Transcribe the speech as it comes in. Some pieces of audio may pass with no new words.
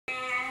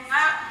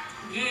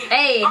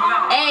Hey,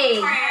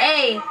 hey,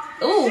 hey.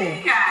 Ooh.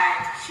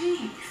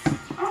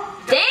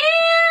 Damn.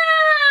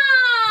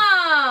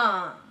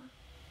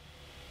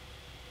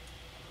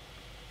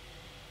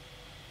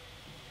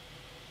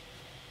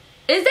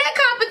 Is that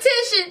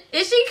competition?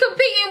 Is she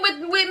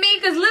competing with me?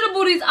 Because little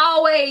booties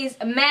always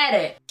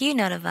matter. You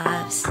know the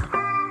vibes.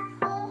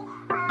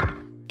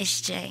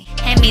 It's Jay.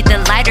 Hand me the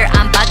lighter,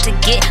 I'm about to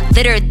get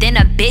litter than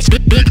a bitch.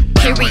 Big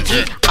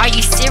period. Are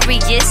you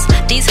serious?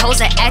 These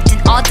hoes are acting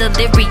all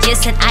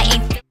delirious and I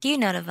ain't. You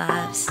know the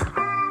vibes.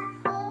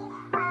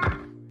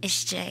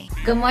 It's Jay.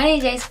 Good morning,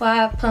 J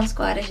Squad, Plum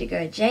Squad. It's your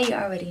girl Jay. You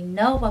already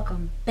know.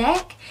 Welcome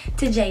back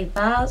to J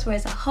Vibes, where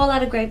there's a whole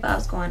lot of great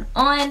vibes going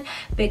on.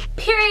 Big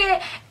period.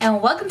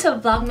 And welcome to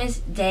Vlogmas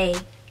Day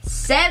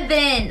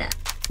 7.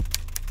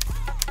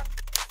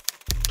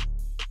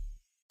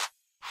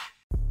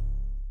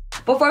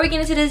 Before we get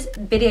into this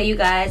video, you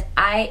guys,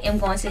 I am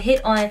going to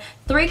hit on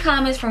 3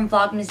 comments from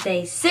Vlogmas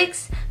Day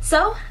 6.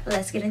 So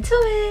let's get into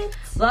it.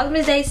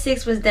 Vlogmas Day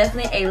 6 was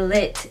definitely a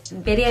lit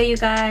video, you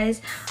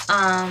guys.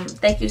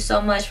 Thank you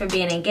so much for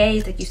being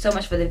engaged. Thank you so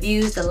much for the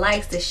views, the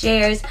likes, the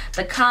shares,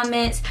 the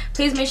comments.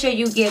 Please make sure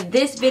you give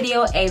this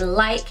video a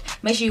like.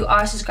 Make sure you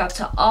are subscribed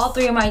to all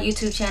 3 of my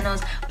YouTube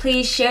channels.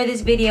 Please share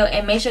this video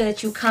and make sure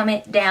that you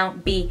comment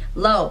down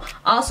below.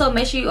 Also,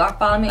 make sure you are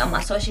following me on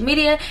my social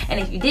media. And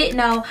if you didn't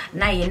know,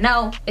 now you know.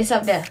 It's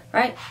up there,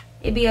 right?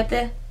 It'd be up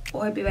there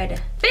or it'd be right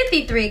there.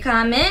 53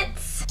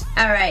 comments.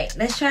 Alright,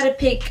 let's try to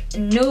pick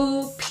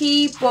new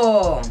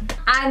people.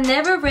 I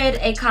never read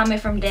a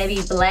comment from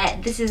Debbie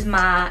Blatt. This is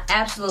my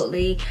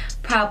absolutely,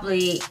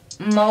 probably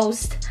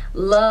most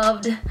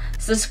loved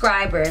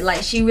subscriber.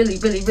 Like, she really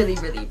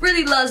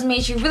loves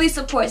me. She really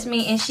supports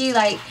me, and she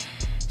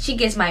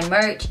gets my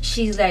merch.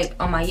 She's like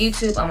on my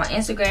YouTube, on my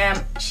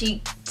Instagram.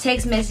 She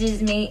text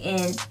messages me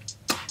and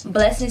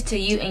blessings to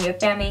you and your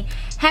family.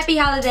 Happy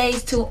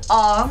holidays to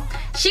all.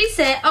 She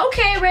said,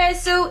 okay, red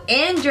suit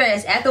and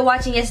dress. After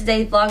watching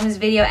yesterday's Vlogmas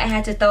video, I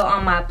had to throw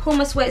on my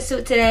Puma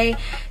sweatsuit today.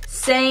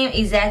 Same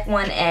exact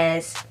one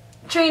as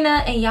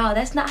Trina. And y'all,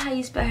 that's not how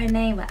you spell her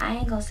name, but I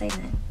ain't gonna say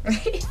nothing.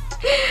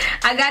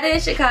 I got it in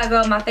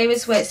Chicago. My favorite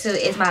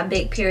sweatsuit is my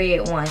big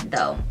period one,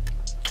 though,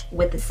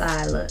 with the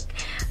side look.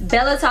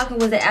 Bella talking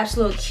was the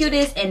absolute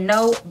cutest, and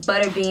no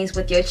butter beans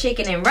with your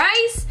chicken and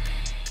rice.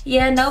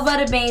 Yeah, no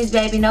butter beans,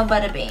 baby. No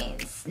butter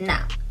beans.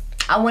 Nah.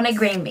 I wanted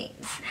green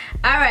beans.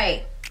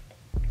 Alright.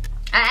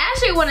 I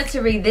actually wanted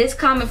to read this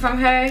comment from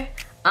her.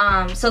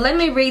 So let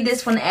me read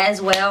this one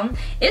as well.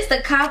 It's the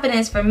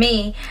confidence for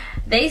me.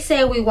 They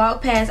say we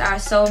walk past our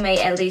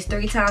soulmate at least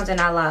 3 times in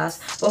our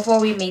lives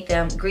before we meet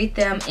them, greet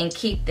them, and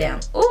keep them.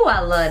 Ooh, I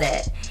love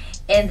that.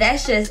 And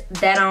that's just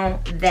that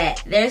on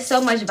that. There's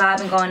so much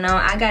vibing going on.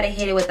 I gotta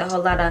hit it with a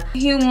whole lot of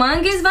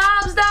humongous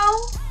vibes,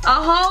 though.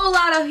 A whole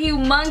lot of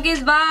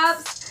humongous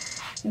vibes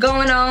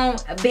going on.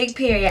 Big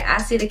period. I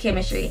see the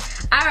chemistry.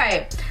 All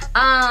right,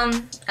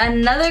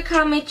 another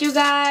comment, you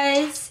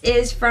guys,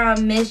 is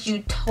from Miss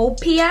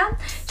Utopia.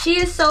 She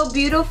is so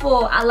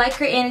beautiful. I like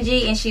her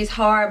energy, and she's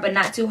hard but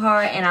not too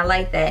hard, and I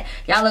like that.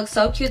 Y'all look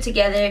so cute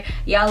together.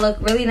 Y'all look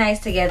really nice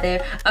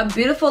together. A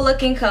beautiful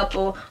looking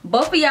couple.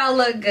 Both of y'all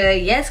look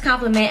good. Yes,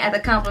 compliment after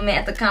compliment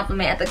after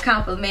compliment after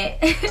compliment.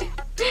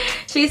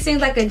 She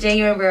seems like a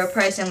genuine real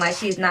person, like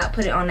she's not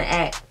putting on the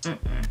act.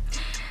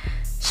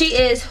 She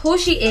is who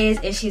she is,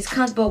 and she's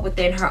comfortable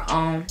within her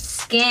own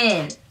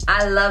skin.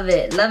 I love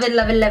it. Love it,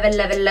 love it, love it,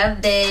 love it, love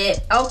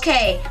it.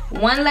 Okay,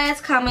 one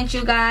last comment,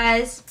 you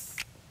guys.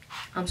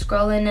 I'm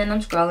scrolling and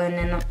I'm scrolling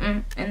and I'm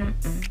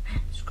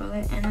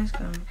scrolling and I'm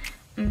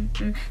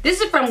scrolling. This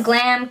is from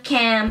Glam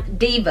Cam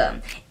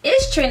Diva.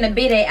 It's Trina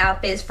B-Day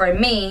outfits for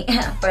me.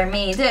 For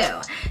me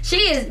too. She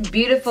is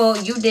beautiful.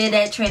 You did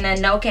that, Trina.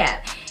 No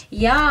cap.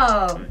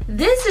 Y'all,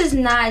 this is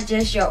not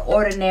just your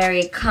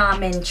ordinary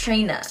common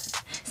Trina.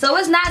 So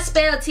it's not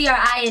spelled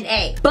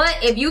T-R-I-N-A. But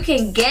if you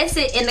can guess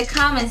it in the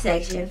comment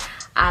section,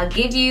 I'll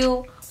give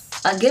you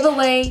a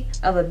giveaway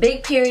of a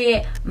big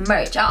period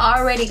merch. I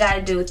already got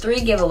to do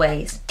 3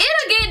 giveaways.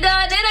 It'll get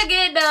done. It'll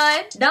get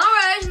done. Don't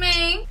rush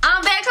me.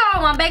 I'm back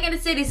home. I'm back in the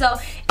city, so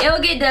it'll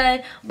get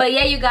done. But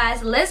yeah, you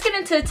guys, let's get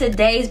into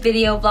today's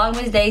video.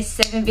 Vlogmas Day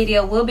 7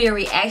 video will be a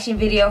reaction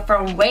video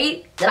from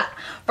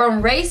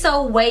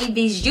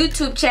Raysowavy's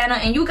YouTube channel.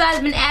 And you guys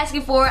been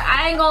asking for it.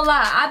 I ain't gonna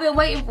lie. I've been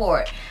waiting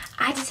for it.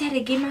 I just had to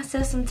give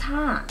myself some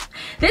time.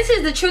 This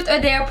is the Truth or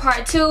Dare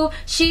part 2.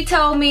 She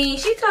told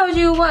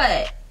you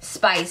what?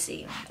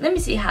 Spicy. Let me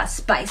see how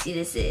spicy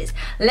this is.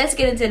 Let's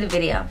get into the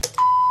video.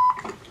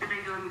 Let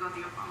me go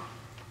through your phone.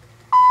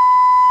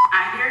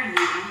 I dare you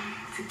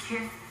to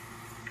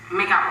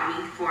make out with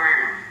me for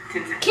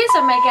 10 seconds. Kiss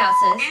or make out,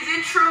 sis? Is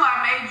it true I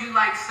made you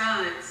like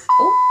studs?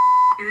 Ooh.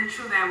 Is it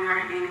true that we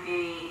are in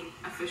an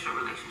official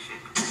relationship?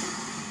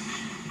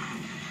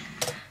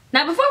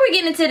 Now, before we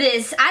get into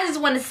this, I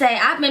just want to say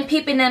I've been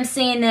peeping them,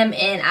 seeing them,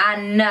 and I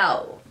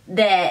know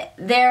that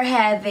they're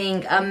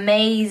having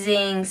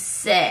amazing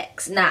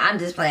sex. Nah, I'm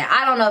just playing.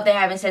 I don't know if they're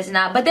having sex or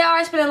not, but they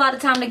are spending a lot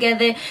of time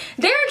together.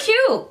 They're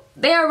cute.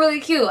 They are really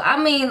cute. I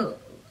mean,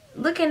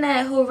 looking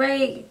at who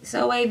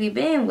Raysowavy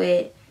been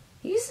with,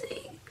 You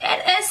see,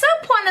 at some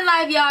point in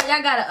life,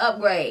 y'all gotta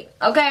upgrade,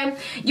 okay?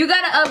 You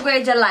gotta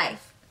upgrade your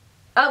life.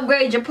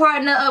 Upgrade your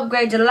partner,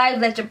 upgrade your life,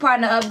 let your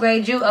partner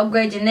upgrade you,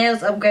 upgrade your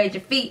nails, upgrade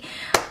your feet.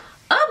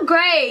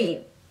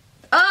 Upgrade.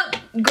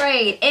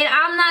 Upgrade. And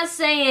I'm not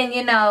saying,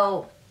 you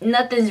know,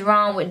 nothing's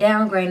wrong with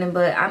downgrading,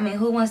 but I mean,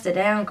 who wants to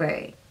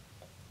downgrade?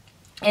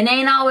 And it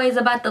ain't always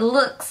about the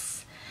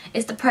looks.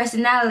 It's the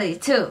personality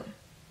too.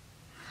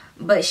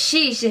 But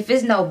sheesh, if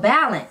it's no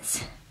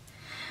balance.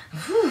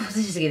 Whew, let's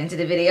just get into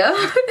the video.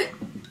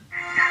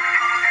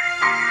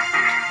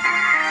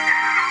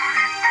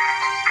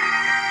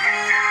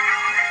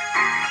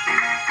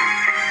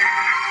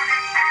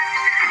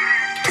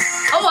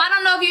 Oh, I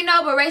don't know if you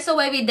know, but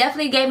Raysowavy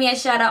definitely gave me a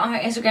shout out on her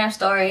Instagram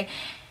story.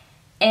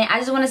 And I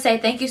just want to say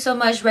thank you so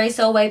much,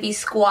 Raysowavy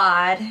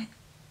squad.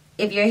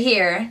 If you're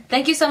here,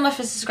 thank you so much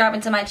for subscribing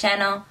to my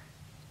channel.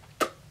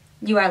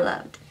 You are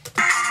loved.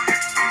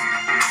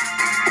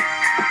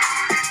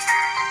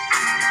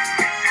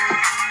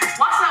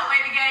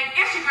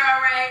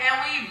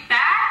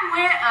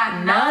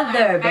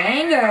 Another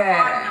banger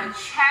on the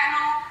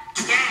channel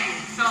gang.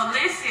 So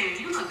listen,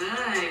 you look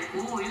good.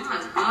 Ooh, you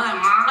look good,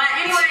 mom. But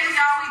anyways,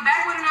 y'all, we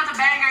back with another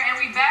banger, and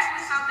we back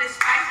with something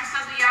spicy,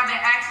 something y'all been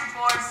asking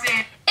for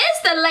since.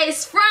 It's the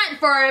lace front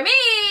for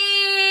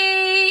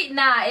me.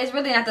 Nah, it's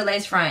really not the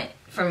lace front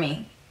for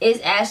me. It's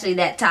actually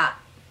that top.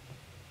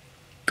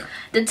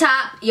 The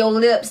top, your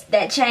lips,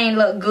 that chain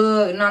look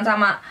good. You know what I'm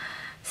talking about?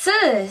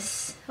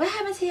 Sis, what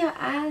happened to your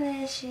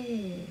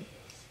eyelashes?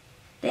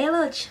 They a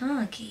little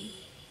chunky.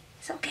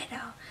 It's okay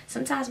though.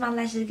 Sometimes my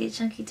lashes get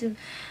chunky too.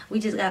 We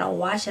just gotta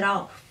wash it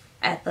off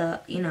after,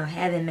 you know,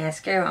 having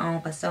mascara on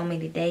for so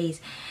many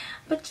days.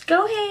 But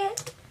go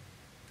ahead.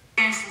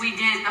 Yes, we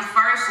did the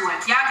first one.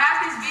 Y'all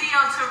got this video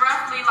to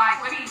roughly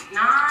like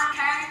 29K,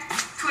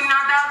 29,000,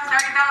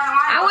 30,000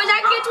 likes. I wish I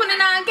could get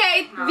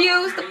 29K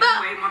views. The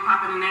fuck? Way more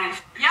popping than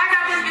that. Y'all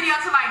got this video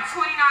to like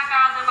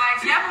 29,000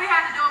 likes. Definitely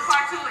had to do a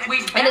part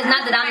 2. And it's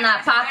not that I'm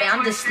not popping.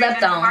 I'm just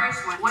slept on.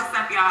 What's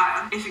up,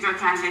 y'all? It's your girl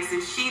KiannaJay.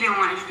 Since she didn't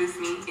want to introduce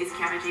me, it's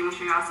KiannaJay. Make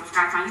sure y'all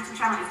subscribe to my YouTube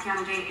channel. It's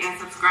KiannaJay, and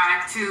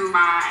subscribe to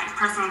my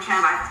personal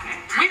channel. Okay.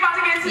 We about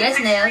to get into this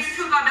extreme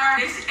truth or dare.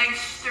 This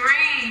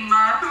extreme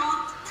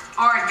truth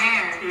or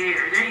dare.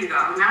 There you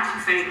go. Now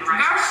she's saying it right.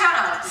 Girl, shut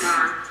up.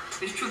 Dare.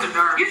 It's truth or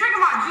dare. You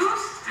drinking my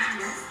juice?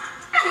 Yes.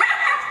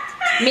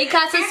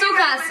 Mikasa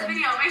Sukasa. Make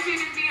sure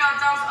you give this video a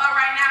thumbs up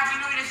right now. If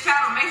you're new to this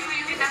channel, make sure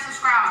you hit that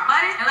subscribe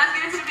button. And let's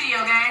get into the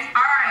video, gang.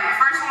 Alright,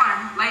 first one.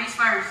 Ladies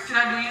first. Should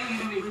I do you? You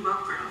do me. We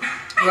both girls.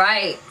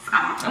 Right.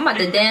 I'm about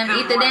to eat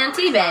the damn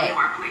tea bag.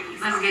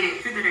 Let's get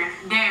it. Truth or dare?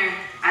 Dare.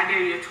 I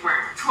dare you to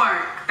twerk.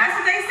 Twerk. That's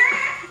what they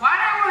said. Why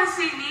do they want to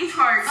see me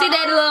twerk? See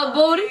that little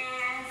booty?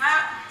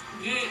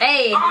 Yeah.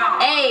 Hey,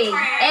 hey,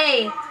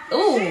 hey.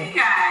 Ooh.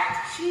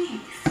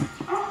 Jeez.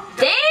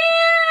 Damn.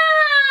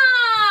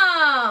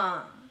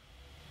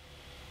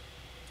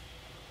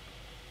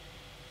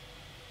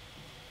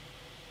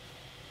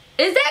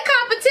 Is that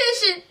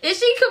competition? Is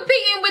she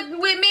competing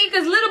with me?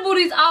 Because little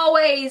booties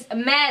always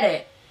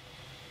matter.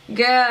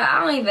 Girl, I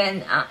don't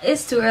even,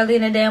 it's too early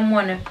in the damn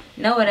morning.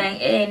 No, it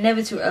ain't. It ain't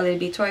never too early to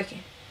be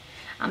twerking.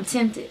 I'm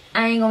tempted.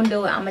 I ain't gonna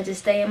do it. I'm gonna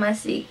just stay in my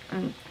seat.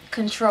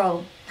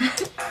 Control.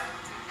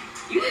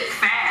 You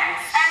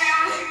fast. Hey,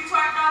 y'all, she be $12,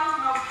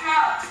 no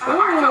cap.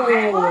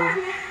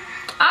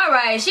 Ooh.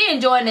 Alright, she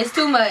enjoying this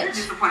too much.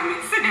 Disappointment.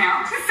 Sit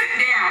down. Just sit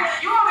down.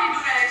 You want me to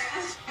do that?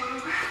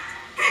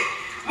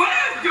 What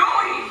are you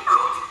doing?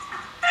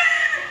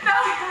 No.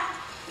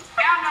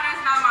 Y'all know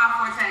that's not my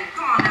forte.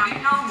 Come on now. You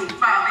know me.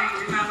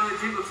 There's not a little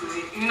jiggle to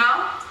it. You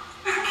know?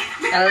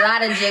 A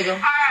lot of jiggle.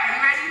 Alright,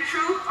 you ready?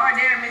 Truth or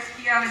dare, Miss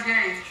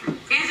KiannaJay? Truth.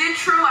 Is it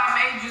true I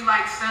made you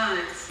like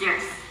studs?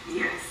 Yes.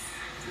 Yes.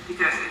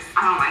 Because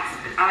I don't like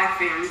studs. I like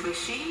fairies, but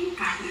she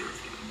got me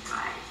looking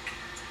like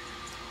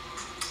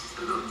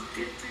a little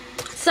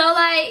different. So,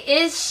 like,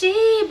 is she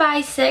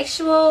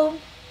bisexual?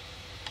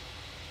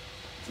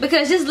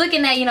 Because just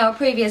looking at, you know,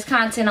 previous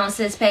content on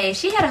Sis' page,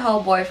 she had a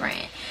whole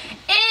boyfriend.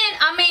 And,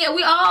 I mean,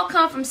 we all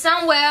come from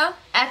somewhere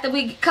after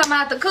we come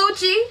out the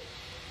coochie.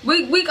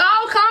 We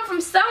all come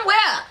from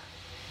somewhere.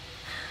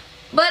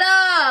 But,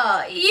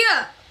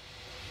 yeah.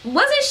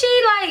 Wasn't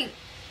she, like,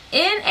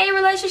 in a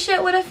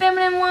relationship with a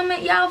feminine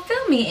woman? Y'all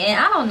feel me? And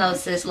I don't know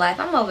Sis' life.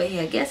 I'm over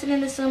here guessing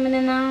and assuming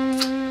and I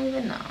don't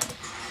even know.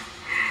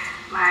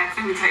 Like,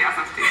 let me tell y'all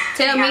something.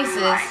 Tell me,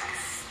 sis. Like,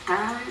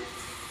 studs,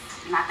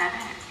 not that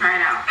bad. Try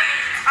it out.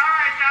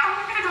 Alright,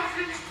 y'all. We're gonna go to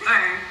the next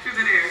one. Truth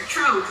or dare?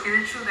 True. Is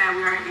it true that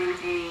we are in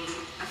a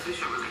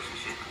official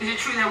relationship? Is it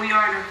true that we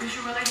are in an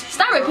official relationship?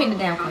 Stop repeating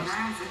the damn question.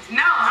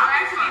 No, we're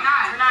actually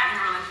not. We're not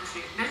in a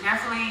relationship. There's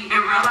definitely in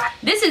real life.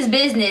 This is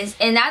business,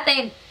 and I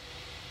think.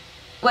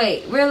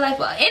 Wait, real life.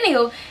 Well,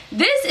 anywho,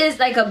 this is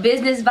like a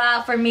business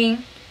vibe for me.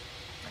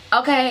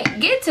 Okay,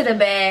 get to the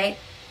bag.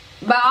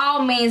 By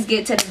all means,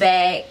 get to the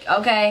bag.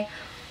 Okay.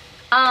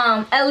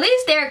 At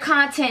least their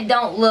content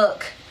don't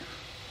look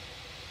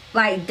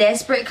like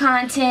desperate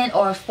content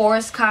or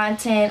forced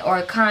content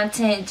or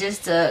content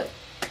just to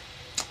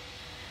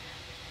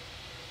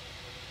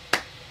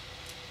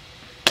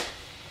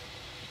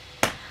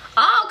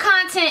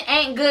content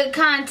ain't good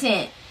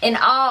content, and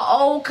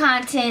all old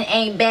content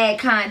ain't bad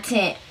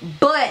content,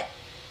 but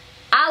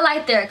I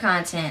like their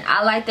content.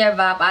 I like their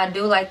vibe. I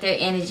do like their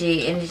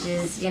energy, and it's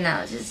just, you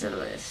know, just a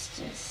list.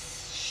 Just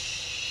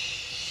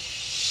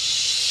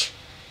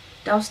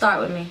don't start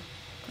with me.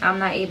 I'm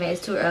not even.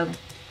 It's too early.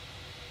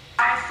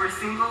 We're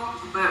single,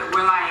 but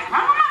we're like,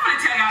 I'm not gonna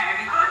tell y'all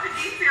everything. What's the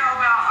detail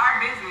about our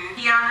business?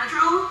 Kianna,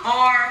 true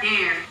or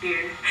dare?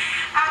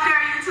 I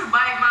dare you to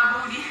bite my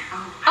booty.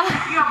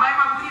 You gonna bite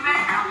my booty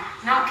back?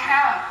 No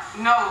cap.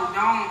 No,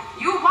 don't.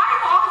 Why you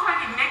always trying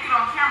to get naked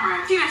on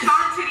camera? She done showed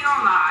her titty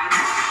on live.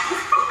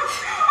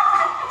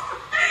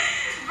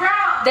 Bro.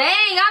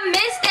 Dang, I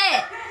missed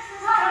that.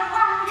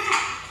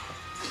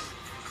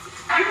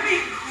 You be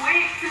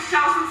quick to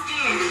show some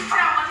skin.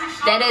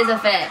 That is a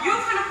fact. You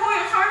finna pull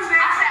your shorts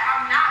down. I said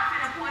I'm not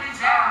finna pull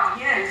this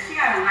down. Yeah, she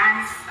got a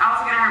nice. I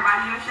was getting her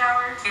body in the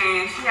shower,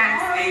 and she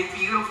has a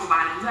beautiful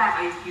body. You have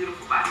a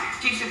beautiful body.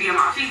 She should be a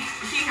mom. She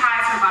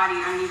hides her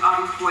body underneath all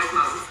these boy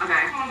clothes.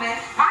 Okay. Come on, man.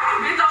 Why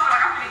you bent over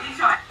like I'm gonna eat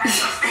your ass?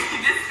 Just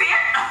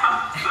stand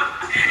up.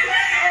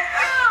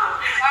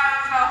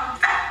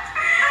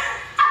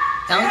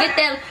 Don't get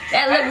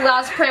that lip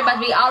gloss print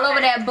about to be all over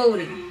that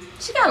booty.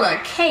 She got a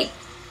little cake.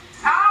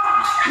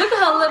 Look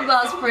at her lip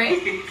gloss print.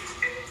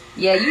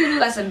 Yeah, you do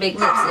got some big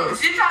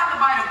lips, sis. She tried to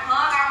bite a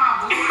plug out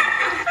my booty.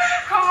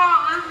 Come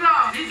on, let's go.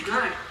 She's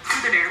good.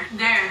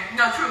 There.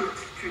 No, true.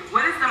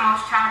 What is the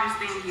most childish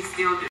thing you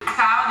still do?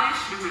 Childish?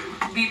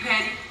 Be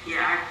petty?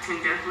 Yeah, I can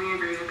definitely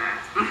agree with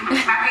that.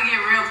 I can get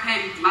real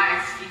petty.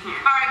 Like, you can.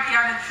 Alright,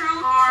 Kianna,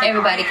 true or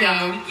everybody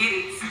can. We get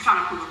it. She's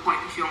trying to prove a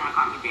point that she don't want to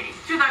call me petty.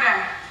 Truth or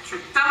dare?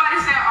 True. Somebody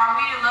said, are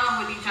we in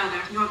love with each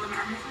other? You want them in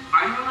our business?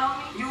 Are you in love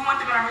with me? You want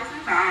them in our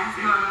business? No.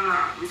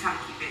 We trying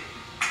to keep it.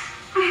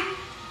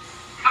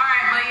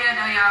 Alright, but yeah,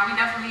 though, y'all, we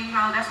definitely, you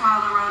know, that's my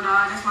little road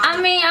dog. I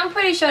mean, I'm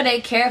pretty sure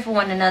they care for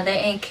one another,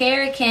 and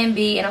care can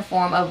be in a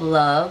form of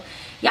love.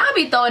 Y'all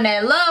be throwing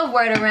that love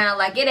word around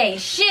like it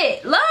ain't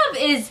shit. Love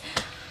is,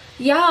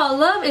 y'all,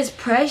 love is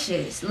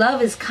precious.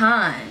 Love is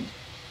kind.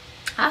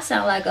 I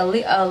sound like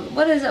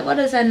what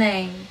is her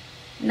name?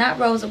 Not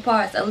Rosa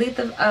Parks,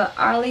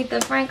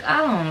 Arletha Frank. I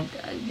don't,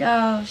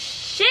 y'all,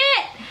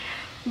 shit.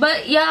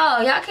 But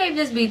y'all can't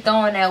just be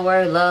throwing that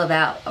word love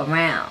out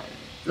around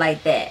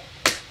like that.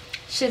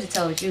 Should have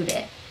told you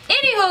that.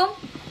 Anywho.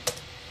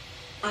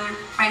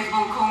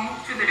 Facebook cool.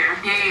 Truth or dare?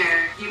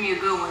 Yeah. Give me a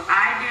good one.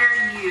 I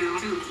dare you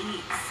to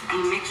eat a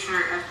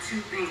mixture of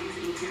two things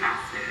and you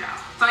cannot spit it out.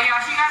 So y'all,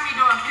 she got me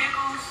doing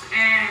pickles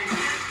and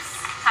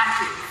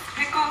hot chips.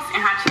 Pickles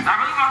and hot chips. I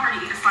really want her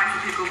to eat a slice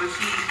of pickle, but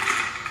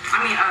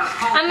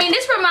I mean,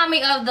 this remind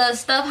me of the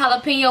stuffed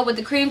jalapeno with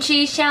the cream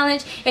cheese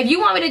challenge. If you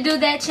want me to do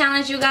that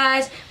challenge, you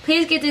guys,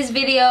 please get this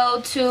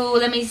video to,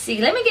 let me see,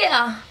 let me get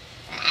 100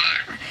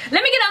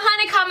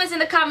 comments in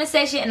the comment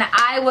section and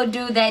I will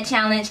do that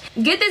challenge.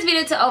 Get this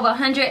video to over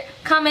 100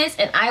 comments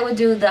and I will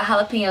do the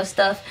jalapeno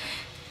stuffed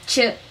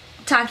chip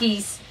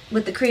Takis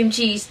with the cream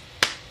cheese.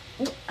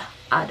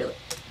 I'll do it.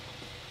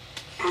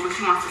 But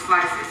she wants to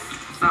slice it,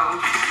 so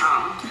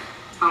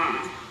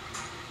boom.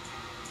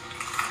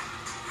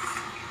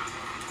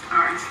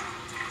 Alright.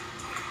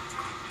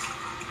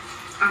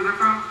 I'm good,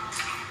 bro.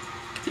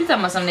 You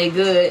talking about something they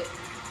good?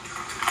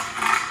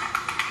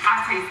 I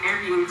taste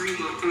every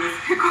ingredient in this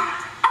pickle.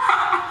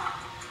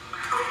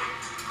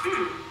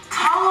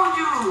 Told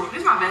you.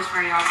 This is my best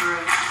friend, y'all, for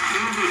real.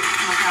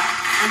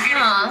 I'm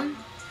getting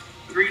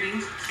greedy.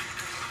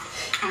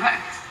 Okay.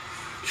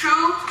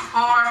 Truth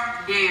or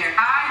dare?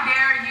 I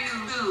dare you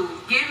to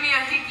give me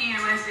a hickey in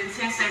less than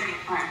 10 seconds.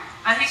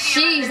 A hickey.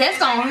 Jeez, that's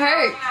gonna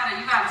hurt.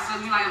 You gotta suck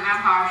me like a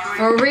vampire, shorty.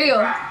 For real.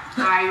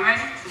 Alright, you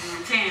ready?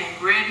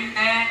 10. Ready,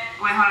 set.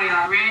 Wait, hold on,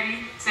 y'all.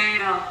 Ready,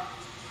 set, up.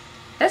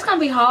 That's gonna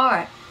be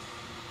hard.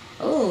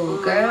 Ooh,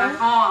 girl. 4.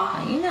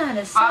 Oh, you know how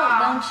to suck,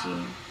 5, don't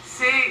you?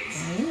 6.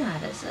 Yeah, you know how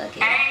to suck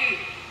it. 8.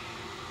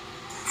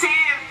 10.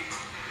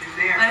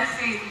 There. Let's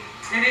see.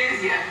 It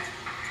is, yeah.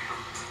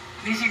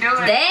 Did she do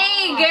it?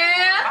 Dang, girl.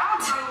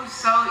 That was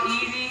so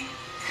easy.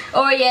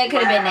 Or yeah, it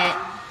could have been that.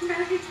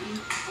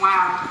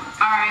 Wow.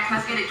 All right,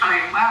 let's get it. All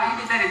right. Wow, you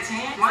did that at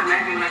 10? One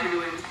second, let me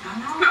do it.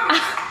 No.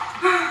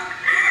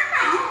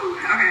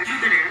 Okay,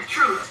 truth or dare?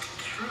 Truth.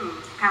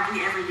 Have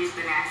we ever did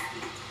the nasty?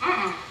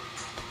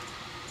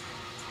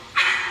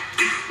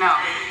 No,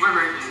 we're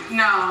virgins.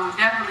 No,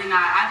 definitely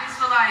not. I just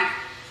feel like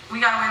we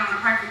gotta wait on the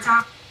perfect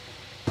time.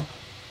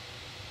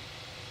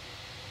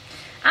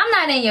 I'm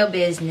not in your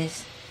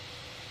business,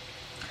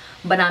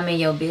 but I'm in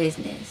your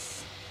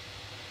business.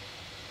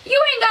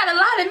 You ain't got a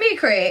lot of me,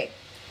 Craig.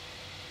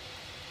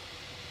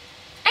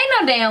 Ain't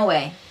no damn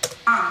way.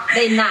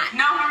 They not.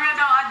 No, for real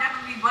though, I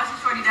definitely be busting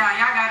shorty down.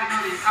 Y'all gotta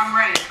know this. I'm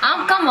ready.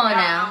 Come on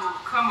now.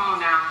 Come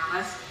on now.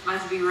 Let's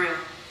be real.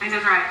 Ain't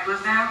that right?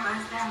 Bust down.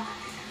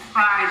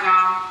 Alright,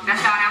 y'all.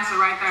 That's y'all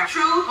answer right there.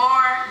 Truth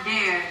or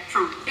dare?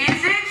 Truth.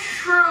 Is it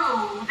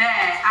true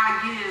that I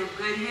give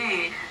good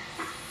head?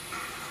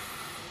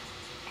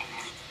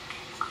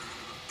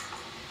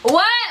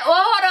 What?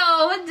 Well, hold on.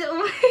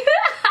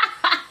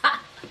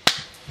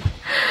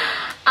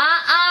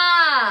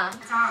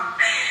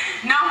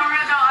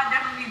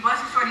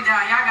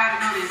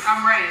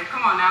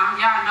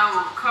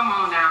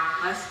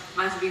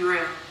 Let's be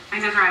real. I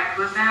think that's right.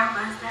 Bust down,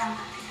 bust down.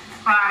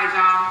 Alright,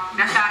 y'all.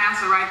 That's y'all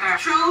answer right there.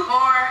 Truth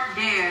or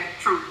dare?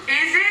 Truth.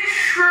 Is it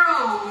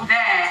true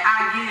that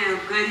I give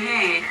good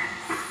head?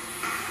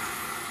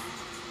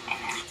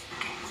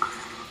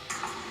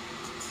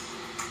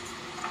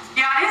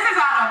 Y'all, this is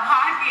out of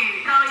pocket.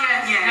 Oh,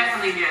 yes. Yes.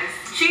 Definitely yes.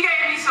 She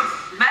gave me some,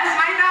 last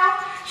night though,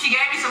 she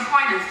gave me some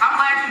pointers. I'm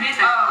glad you did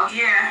that. Oh,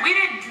 yeah. We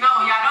didn't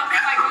know, y'all don't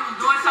think like we was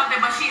doing something,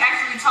 but she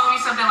actually told me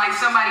something like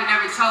somebody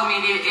never told me,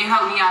 and it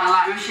helped me out a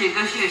lot. Good shit,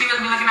 good shit. She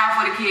really be looking out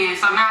for the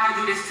kids, so now I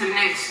can do this to the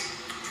next.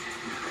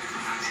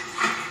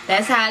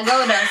 That's how it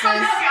go though, sis.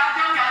 I'm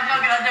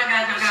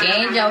joking. She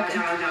ain't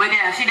joking. But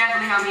yeah, she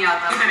definitely helped me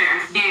out though. Look at there.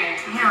 There.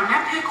 Damn,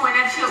 that pickle and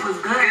that chip was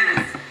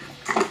good.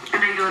 And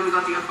then you let me go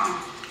through your phone.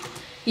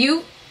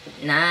 You?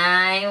 Nah,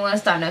 I ain't wanna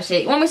start no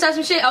shit. Want me to start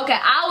some shit? Okay,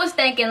 I was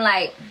thinking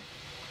like...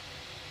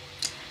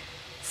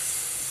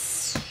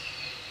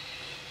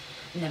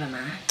 Never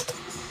mind.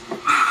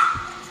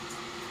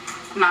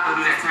 I'm not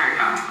gonna do that to her,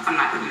 y'all. I'm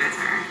not gonna do that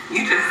to her.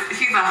 You just,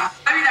 she's like,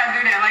 let me not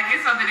do that. Like,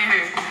 it's something in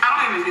her. I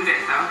don't even do that,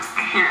 though.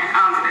 Here, I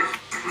don't do that shit.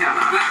 Hell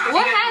no.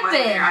 What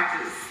happened? I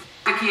just,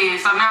 the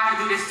kids, so now I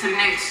can do this to the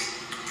next.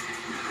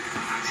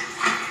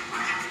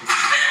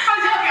 I'm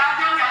joking.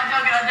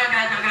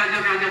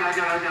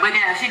 But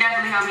yeah, she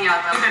definitely helped me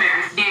out, though. Look at there.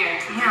 There.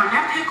 Damn,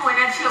 that pickle and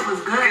that chip was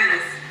good.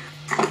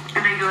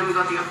 And then you let me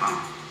go through your phone.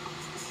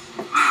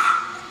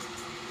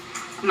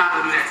 I'm not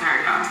gonna do that to her,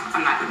 y'all.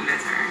 I'm not gonna do that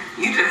to her.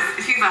 You just,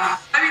 she's like,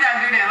 let me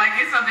not do that. Like,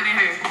 it's something in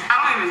her. I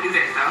don't even do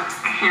that, though.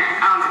 Here,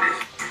 I don't do that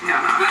shit. Hell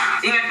no.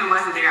 Even if it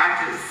wasn't there,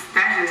 that's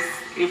just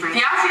different.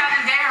 Y'all see, I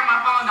just gave her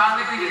my phone, though. I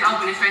literally just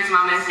opened it straight to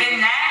my message.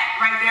 And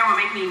that right there would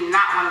make me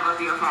not want to go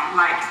through your phone.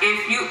 Like,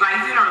 if you, like,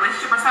 if you're in a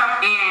relationship or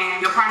something,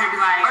 and your partner be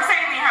like, or say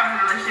me and her was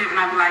in a relationship,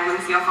 and I'd be like, let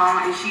me see your phone,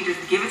 and she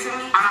just give it to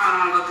me, I'm not gonna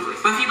want to go through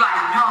it. But if you be like,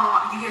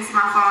 no, you can't see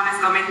my phone, that's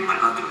gonna make me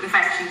want to go through it. The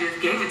fact she just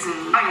gave it to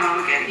me, I don't even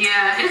want to look at it.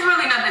 Yeah, it's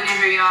really nothing in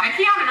here, y'all. And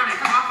Kiana know that,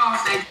 because my phone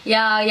stays.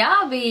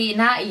 Y'all be,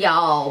 not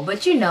y'all,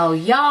 but you know,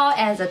 y'all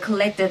as a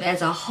collective,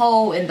 as a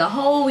whole, in the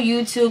whole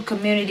YouTube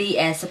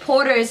community, as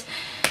supporters,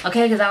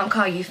 okay, because I don't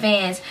call you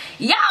fans,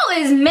 y'all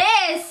is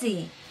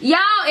messy.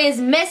 Y'all is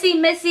messy.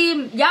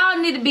 Y'all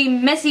need to be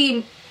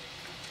messy.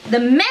 The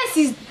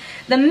messy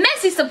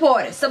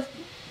supporters. So,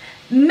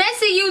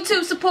 messy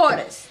YouTube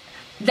supporters.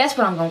 That's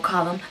what I'm going to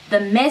call them.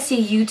 The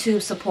messy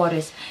YouTube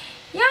supporters.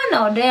 Y'all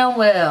know damn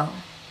well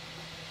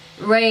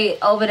Ray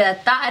over there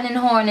thotting and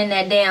horning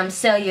that damn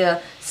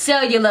cellular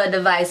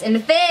device. And the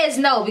feds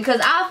know,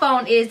 because our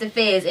phone is the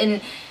feds.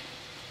 And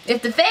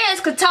if the feds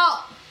could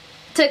talk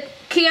to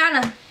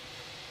Kiana,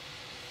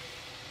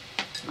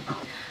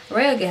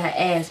 Ray will get her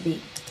ass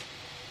beat.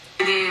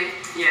 I did,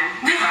 yeah.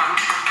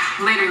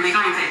 Literally,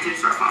 don't even take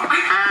to the phone.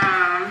 Okay,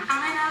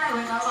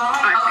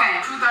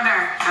 truth or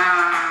dare?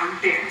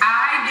 Dare.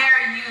 I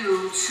dare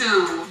you to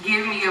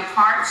give me a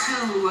part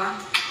 2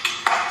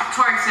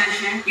 twerk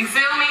session. You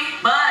feel me?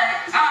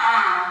 But,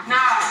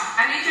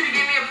 nah. I need you to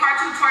give me a part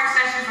 2 twerk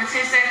session for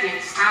 10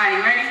 seconds. Alright,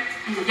 you ready?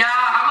 Y'all,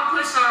 I'm gonna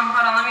put some,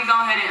 hold on, let me go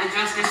ahead and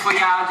adjust this for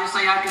y'all, just so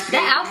y'all can see.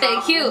 That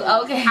outfit cute,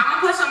 okay. I'm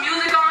gonna put some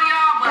music on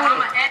y'all, but I'm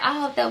gonna I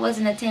hope that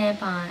wasn't a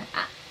tampon.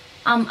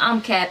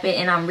 I'm capping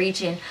and I'm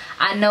reaching.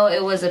 I know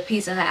it was a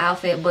piece of her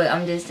outfit, but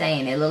I'm just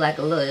saying it looked like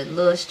a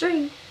little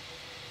string.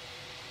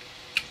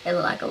 It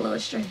looked like a little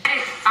string.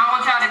 I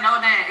want y'all to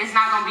know that it's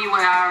not gonna be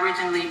what I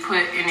originally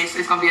put in this.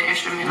 It's gonna be an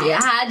instrumental.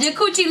 Yeah, hide your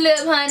coochie lip,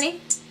 honey.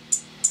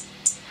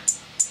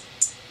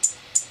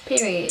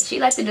 Period. She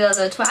likes to do a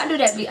little twerk. I do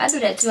that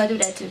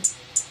too.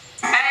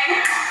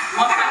 Hey,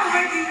 what's up?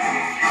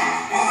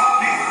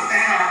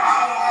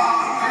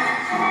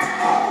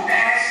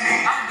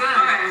 I'm good.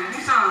 Okay,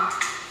 you some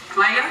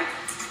player?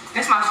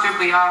 This my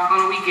stripper, y'all, on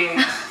the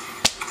weekend.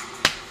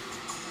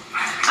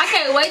 I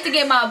can't wait to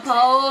get my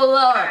pole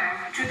up.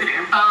 Truth or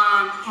dare?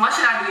 What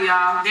should I do,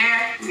 y'all?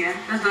 Dare? Yeah,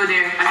 let's do a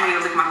dare. I need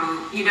to lick my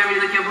boob. You dare me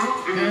to lick your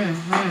boob?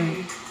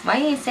 Why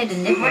you ain't say the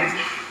nipple?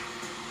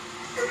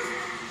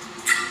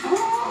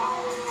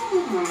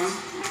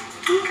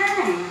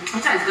 Okay.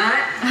 That tastes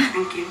good.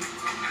 Thank you.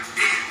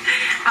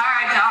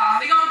 Alright, y'all.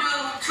 We're gonna do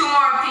 2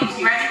 more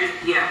pieces. Ready?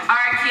 Yeah.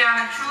 Alright,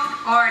 Kiana. Truth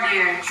or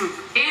dare? Truth.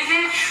 Is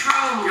it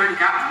true? You already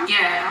got one?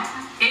 Yeah.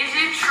 Is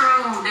it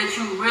true that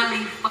you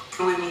really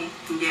fucking with me?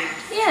 Yes.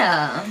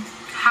 Yeah.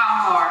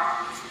 How hard?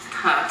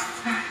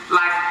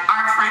 Like,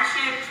 our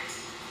friendship,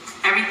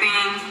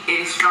 everything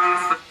is strong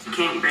as fuck. You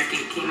can't break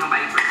it. Can't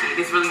nobody break it.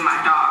 It's really my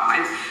dog.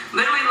 Like,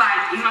 literally,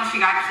 like, you know, she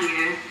got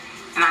Kia,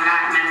 and I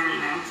got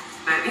Madalena.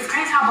 But it's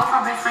crazy how both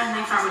our best friends'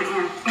 names start with an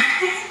M.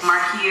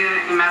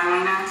 Markia and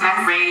Madalena.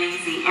 That's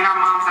crazy. And our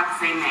moms got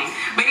the same name.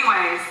 But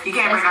anyways, you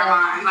can't break our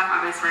bond. You like my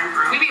best friend,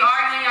 bro. We be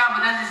arguing, y'all,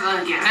 but that's just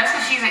us. Yeah. That's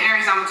because she's an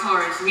Aries, I'm a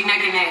Taurus. We neck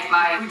and neck.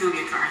 Like, we do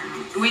get into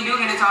arguments. We do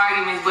get into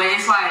arguments, but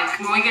it's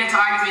like, when we get into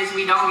arguments,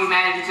 we don't be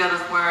mad at each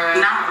other for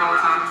not a long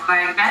time.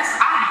 Like, I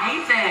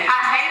hate that. I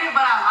hate it,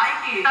 but I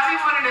like it. I be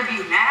wanting to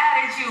be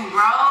mad at you,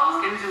 bro.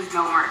 It just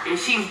don't work. And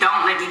she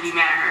don't let me be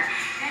mad at her.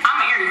 I'm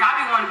an Aries. I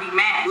be wanting to be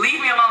mad. Leave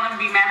me alone. Let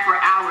me be mad for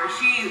hours.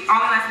 She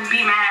only lets me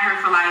be mad at her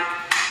for like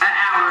An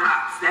hour.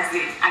 That's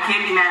it. I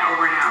can't be mad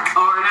over an hour.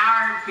 Over an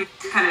hour,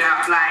 cut it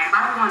out. Like,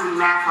 I don't want to be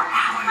mad for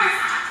hours.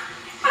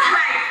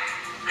 Like,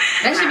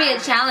 that should be a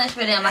challenge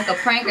for them, like a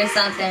prank or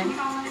something.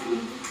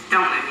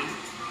 Don't let me.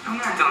 I'm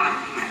not. Don't let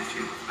me be mad at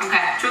you.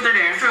 Okay. Truth or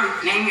dare?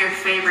 Truth. Name your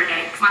favorite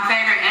ex. My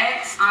favorite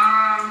ex?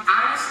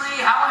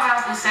 Honestly, I would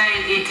have to say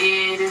it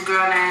is this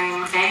girl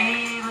named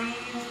Bailey.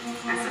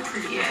 That's a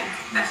pretty, yeah.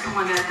 That's the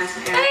one that's the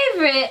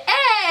favorite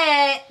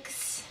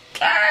ex.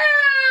 Girl.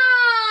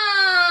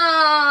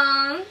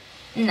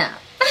 No.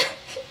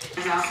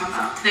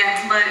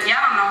 Yeah, but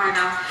y'all don't know her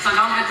though, so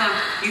don't get to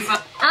you.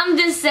 I'm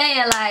just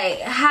saying,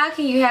 like, how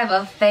can you have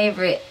a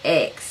favorite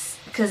ex?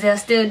 Cause they'll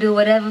still do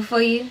whatever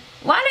for you.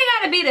 Why they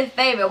gotta be the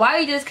favorite? Why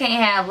you just can't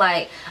have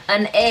like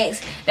an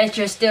ex that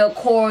you're still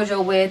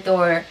cordial with,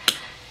 or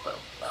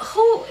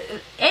who?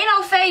 Ain't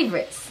no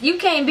favorites. You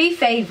can't be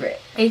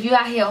favorite if you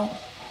out here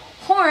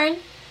whoring.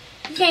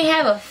 You can't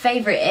have a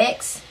favorite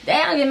ex.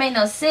 That don't even make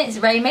no sense,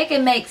 Ray. Make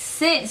it make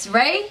sense,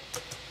 Ray.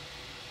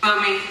 I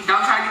mean,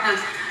 don't try to get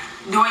this.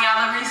 Doing y'all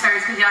the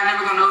research, because y'all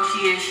never gonna know who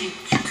she is. She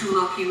too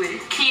low-key with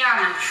it.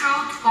 Kianna,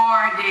 truth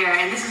or dare?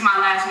 And this is my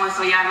last one,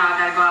 so y'all know I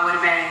gotta go out with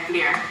a bang.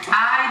 Dare.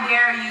 I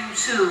dare you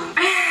to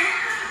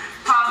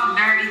talk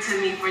dirty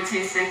to me for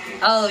 10 seconds.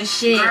 Oh,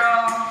 shit.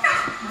 Girl,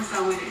 what's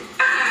up with it?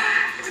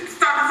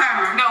 Start the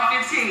timer. No,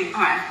 15.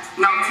 Alright.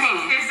 No,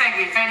 10. 10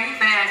 seconds. Ready,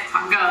 set,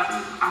 go.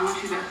 I want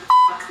you to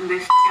fuck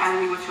this shit out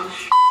of me with your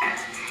shit.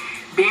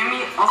 Bend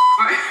me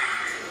over.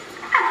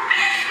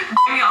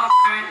 Bend me over.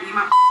 Eat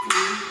my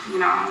you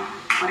know,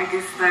 like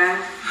it's the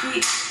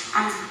heat.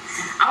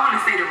 I want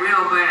to say the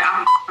real, but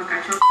I'm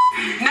got your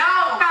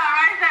no,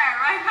 right there,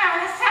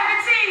 that's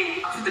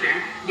 17. Truth or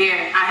dare?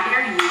 Dare. I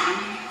dare you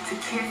to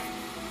kiss,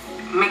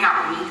 make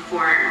out with me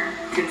for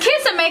 10 seconds.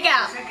 Kiss or make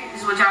out?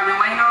 This is what y'all been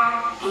waiting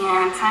on,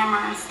 and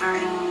timer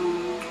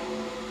starting.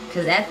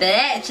 Cause after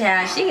that,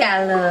 child, she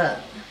got a little.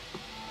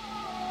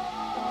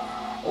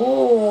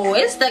 Ooh,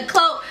 it's the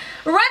close.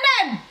 Run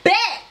that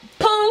back,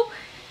 Pooh.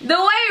 The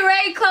way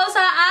Ray closed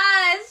her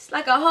eyes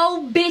like a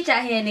whole bitch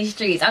out here in these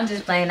streets. I'm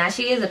just playing. Now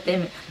she is a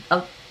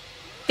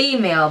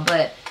female,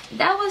 but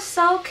that was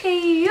so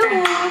cute.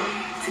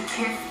 To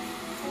kiss,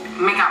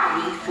 make out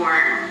with me for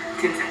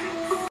 10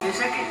 seconds. 10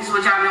 seconds. This is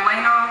what y'all been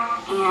waiting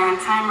on, and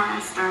timer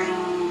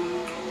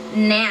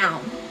starting now.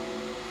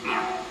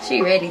 Yeah.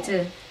 She ready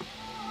too.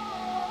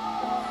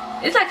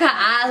 It's like her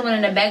eyes went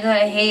in the back of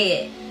her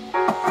head.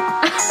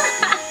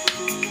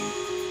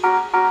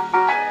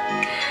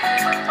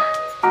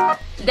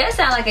 That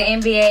sound like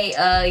an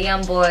NBA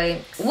young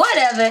boy.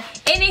 Whatever.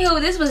 Anywho,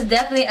 this was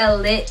definitely a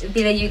lit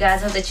video, you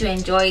guys. Hope that you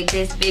enjoyed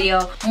this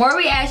video. More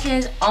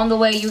reactions on the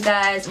way, you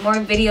guys. More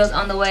videos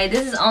on the way.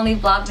 This is only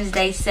Vlogmas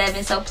Day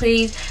 7. So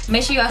please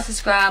make sure y'all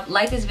subscribe,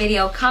 like this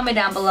video, comment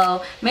down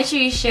below. Make sure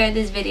you share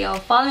this video.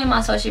 Follow me on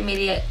my social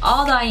media.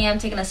 Although I am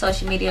taking a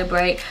social media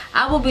break,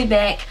 I will be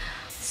back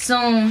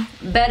soon.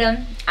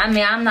 Better. I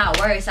mean, I'm not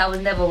worse. I was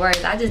never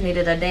worse. I just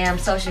needed a damn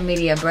social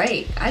media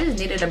break. I just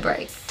needed a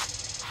break.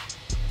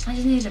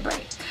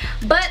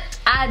 But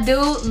I do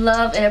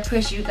love and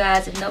appreciate you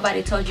guys. If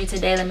nobody told you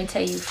today, let me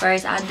tell you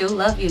first, I do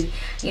love you.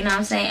 You know what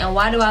I'm saying? And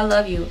why do I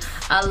love you?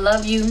 I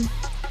love you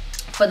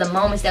for the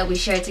moments that we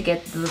shared to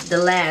get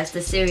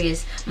the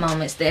serious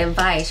moments, the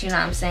advice, you know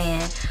what I'm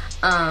saying?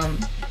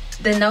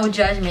 The no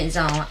judgment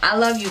zone. I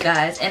love you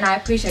guys and I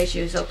appreciate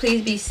you. So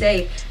please be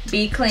safe,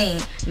 be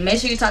clean. Make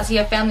sure you talk to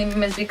your family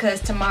members because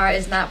tomorrow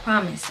is not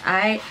promised.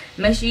 Alright?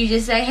 Make sure you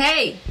just say,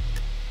 hey,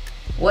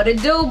 what it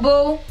do,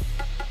 boo?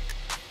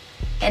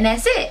 And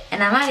that's it.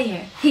 And I'm out of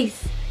here.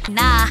 Peace.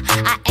 Nah,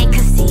 I ain't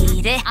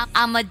conceited.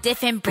 I'm a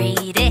different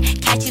breed.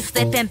 Catch you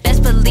slipping,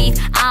 best believe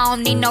I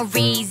don't need no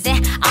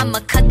reason. I'ma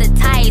cut the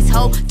ties,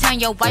 ho. Turn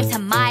your wife to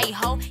my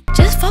hoe.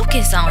 Just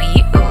focus on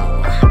you,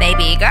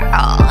 baby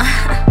girl.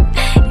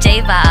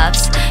 J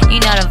vibes, you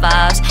know the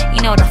vibes.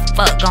 You know what the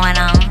fuck going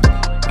on.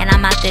 And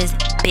I'm out this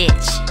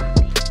bitch.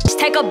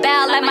 Take a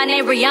bow like my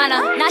name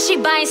Rihanna. Now she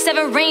buying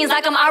 7 rings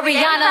like I'm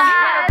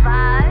Ariana.